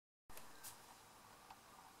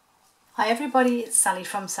Hi everybody, it's Sally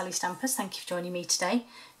from Sally Stampers. Thank you for joining me today.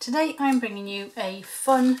 Today I'm bringing you a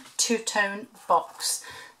fun two-tone box.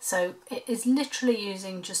 So it is literally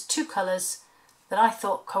using just two colours that I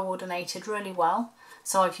thought coordinated really well.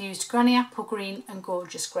 So I've used Granny Apple Green and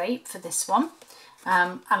Gorgeous Grape for this one.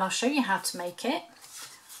 And I'll show you how to make it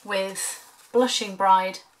with Blushing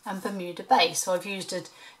Bride and Bermuda Bay. So I've used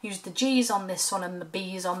the G's on this one and the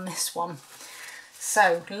B's on this one.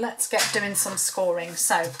 So let's get doing some scoring.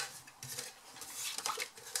 So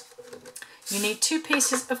you need two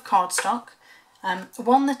pieces of cardstock,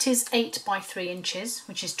 one that is 8 by 3 inches,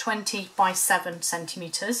 which is 20 by 7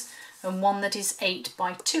 centimetres, and one that is 8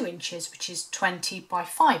 by 2 inches, which is 20 by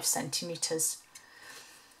 5 centimetres.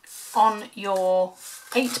 On your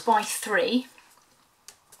 8 by 3,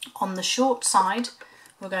 on the short side,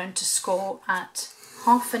 we're going to score at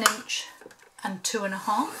 1/2 inch and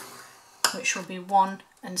 2.5, which will be 1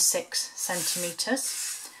 and 6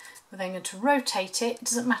 centimetres. We're then going to rotate it,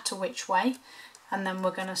 doesn't matter which way, and then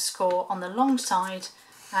we're going to score on the long side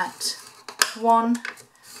at 1,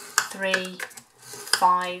 3,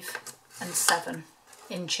 5 and 7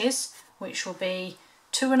 inches, which will be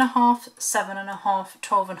 2.5, 7.5,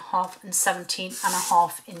 12.5 and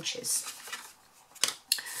 17.5 inches.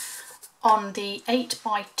 On the 8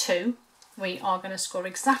 by 2, we are going to score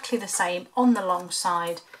exactly the same on the long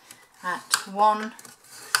side at 1,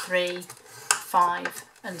 3, 5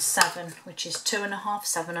 and 7, which is 2.5,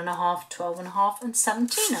 7.5, 12.5 and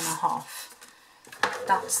 17.5.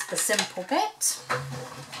 That's the simple bit.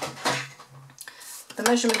 The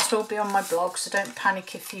measurements will be on my blog, so don't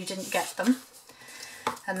panic if you didn't get them.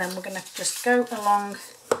 And then we're going to just go along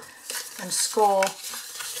and fold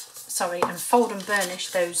and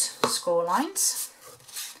burnish those score lines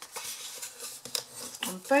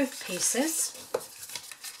on both pieces.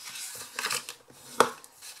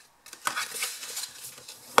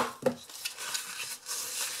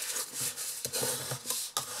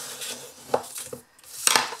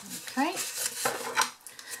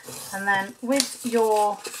 And then with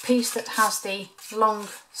your piece that has the long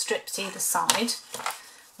strips either side,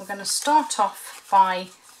 we're going to start off by,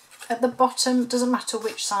 at the bottom, doesn't matter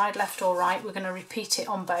which side, left or right, we're going to repeat it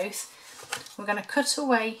on both. We're going to cut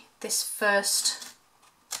away this first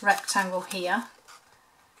rectangle here,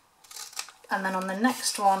 and then on the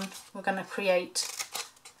next one we're going to create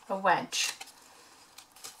a wedge.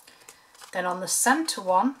 Then on the centre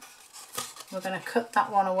one, we're going to cut that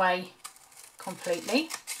one away completely.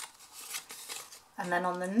 And then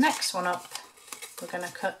on the next one up, we're going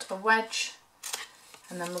to cut a wedge,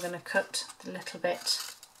 and then we're going to cut the little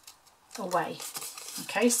bit away.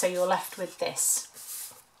 Okay, so you're left with this.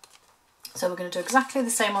 So we're going to do exactly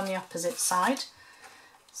the same on the opposite side.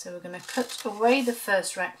 So we're going to cut away the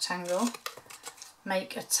first rectangle,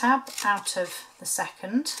 make a tab out of the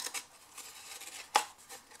second,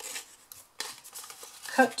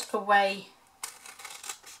 cut away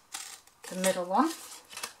the middle one,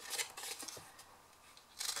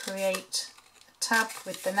 create a tab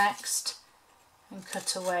with the next and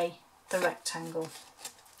cut away the rectangle.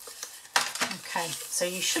 Okay, so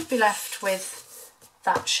you should be left with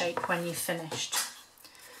that shape when you've finished.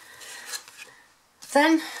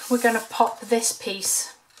 Then we're going to pop this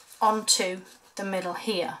piece onto the middle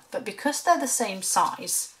here, but because they're the same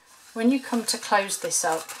size, when you come to close this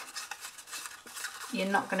up, you're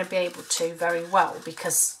not going to be able to very well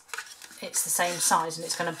because it's the same size and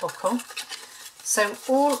it's going to buckle. So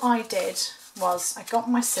all I did was I got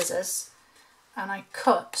my scissors and I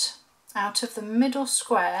cut out of the middle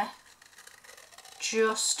square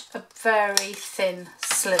just a very thin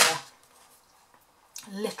sliver,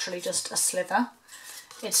 literally just a sliver.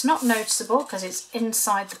 It's not noticeable because it's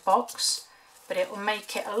inside the box, but it will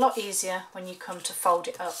make it a lot easier when you come to fold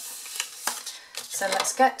it up. So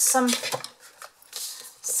let's get some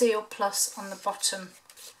Seal Plus on the bottom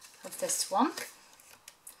of this one.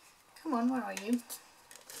 Come on, where are you?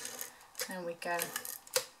 There we go.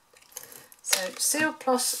 So Seal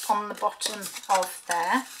Plus on the bottom of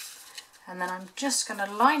there, and then I'm just going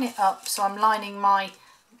to line it up. So I'm lining my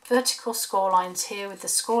vertical score lines here with the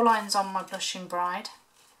score lines on my Blushing Bride,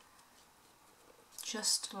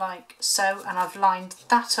 just like so, and I've lined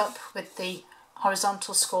that up with the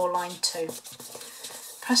horizontal score line too.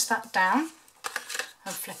 Press that down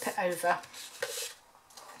and flip it over.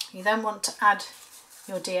 You then want to add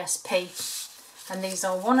your DSP, and these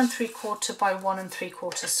are 1 3/4 by 1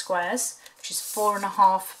 3/4 squares, which is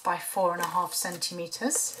 4.5 by 4.5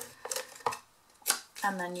 centimetres,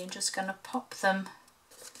 and then you're just going to pop them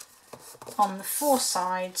on the 4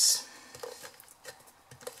 sides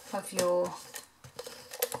of your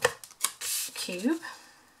cube.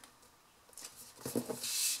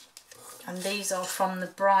 and these are from the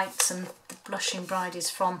Brights, and the Blushing Bride is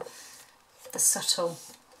from the Subtle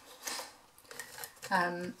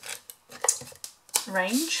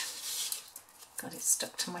range. God, it's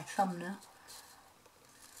stuck to my thumb now.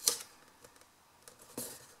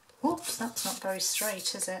 Oops, that's not very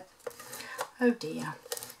straight, is it? Oh dear.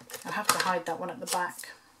 I'll have to hide that one at the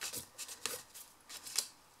back.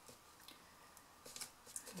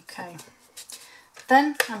 Okay.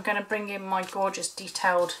 Then I'm going to bring in my gorgeous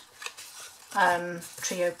detailed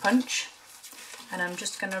trio punch, and I'm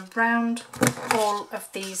just going to round all of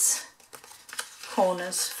these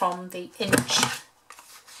corners from the inch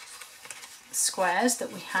squares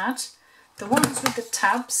that we had. The ones with the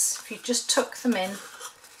tabs, if you just tuck them in,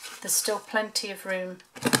 there's still plenty of room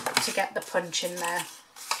to get the punch in there.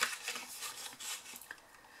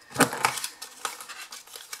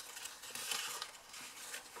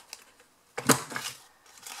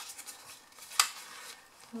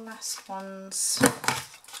 Last ones,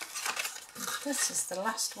 this is the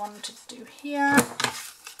last one to do here.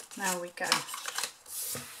 There we go.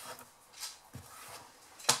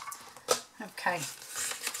 Okay,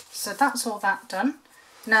 so that's all that done.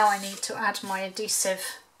 Now I need to add my adhesive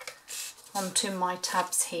onto my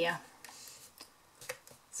tabs here.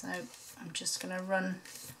 So I'm just going to run,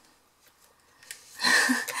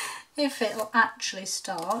 if it'll actually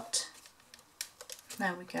start,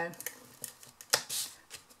 there we go.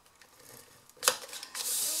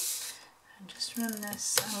 And just run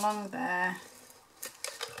this along there.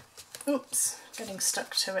 Oops, getting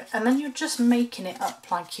stuck to it. And then you're just making it up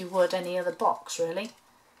like you would any other box, really.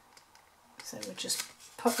 So we're just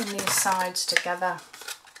putting these sides together.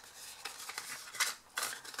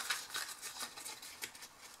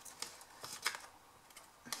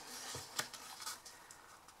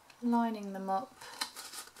 Lining them up.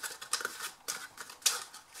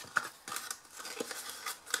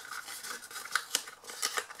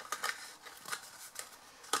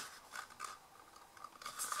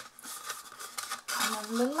 And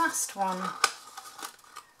then the last one,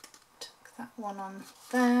 tuck that one on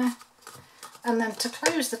there. And then to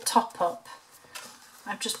close the top up,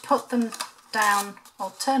 I've just put them down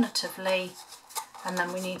alternatively, and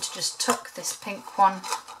then we need to just tuck this pink one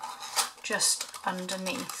just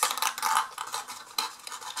underneath.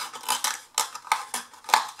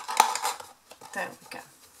 There we go.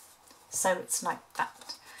 So it's like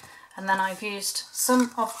that. And then I've used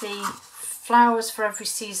some of the Flowers for Every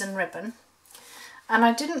Season ribbon. And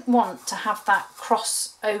I didn't want to have that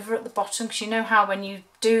cross over at the bottom, because you know how when you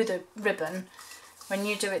do the ribbon, when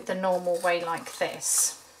you do it the normal way like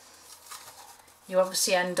this, you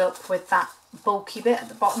obviously end up with that bulky bit at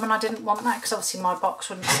the bottom, and I didn't want that because obviously my box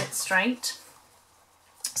wouldn't sit straight.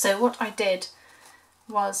 So what I did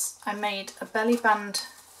was I made a belly band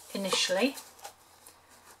initially.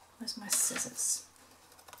 Where's my scissors?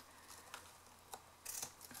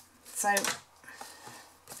 So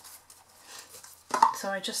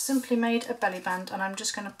I just simply made a belly band, and I'm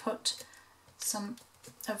just going to put some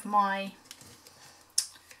of my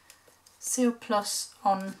Seal Plus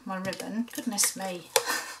on my ribbon. Goodness me.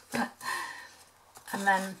 And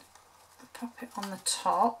then pop it on the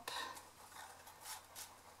top.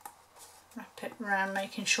 Wrap it around,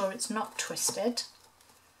 making sure it's not twisted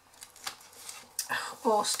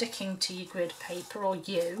or sticking to your grid paper or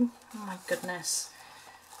you. Oh my goodness.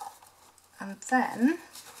 And then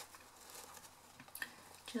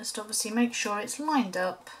just obviously make sure it's lined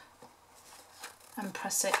up and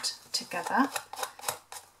press it together.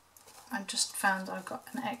 I've just found I've got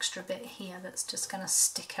an extra bit here that's just going to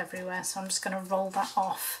stick everywhere, so I'm just going to roll that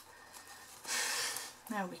off.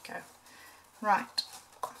 There we go. Right,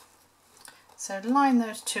 so line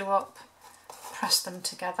those two up, press them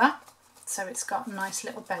together so it's got a nice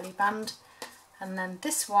little belly band, and then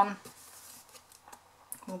this one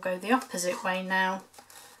will go the opposite way now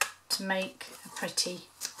to make a pretty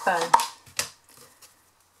bow.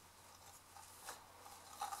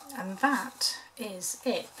 And that is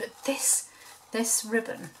it. But this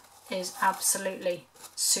ribbon is absolutely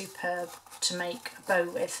superb to make a bow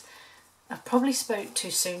with. I probably spoke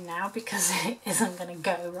too soon now because it isn't going to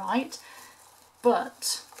go right,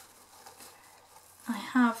 but I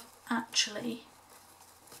have actually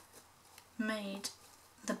made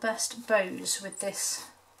the best bows with this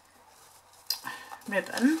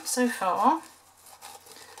ribbon so far.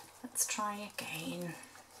 Let's try again.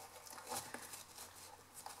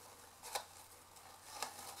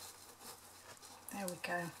 There we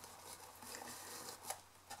go.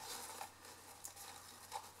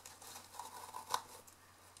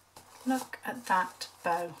 Look at that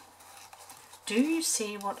bow. Do you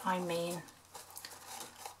see what I mean?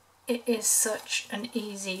 it is such an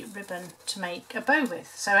easy ribbon to make a bow with.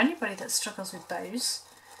 So anybody that struggles with bows,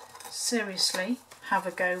 seriously have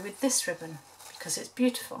a go with this ribbon because it's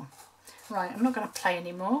beautiful. Right, I'm not going to play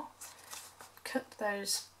anymore. Cut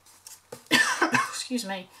those, excuse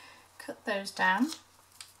me, cut those down.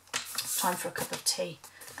 Time for a cup of tea,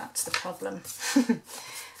 that's the problem.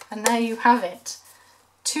 And there you have it,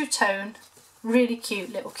 two-tone, really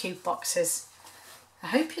cute little cube boxes. I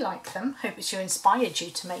hope you like them, hope it's inspired you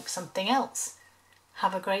to make something else.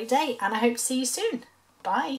 Have a great day and I hope to see you soon. Bye.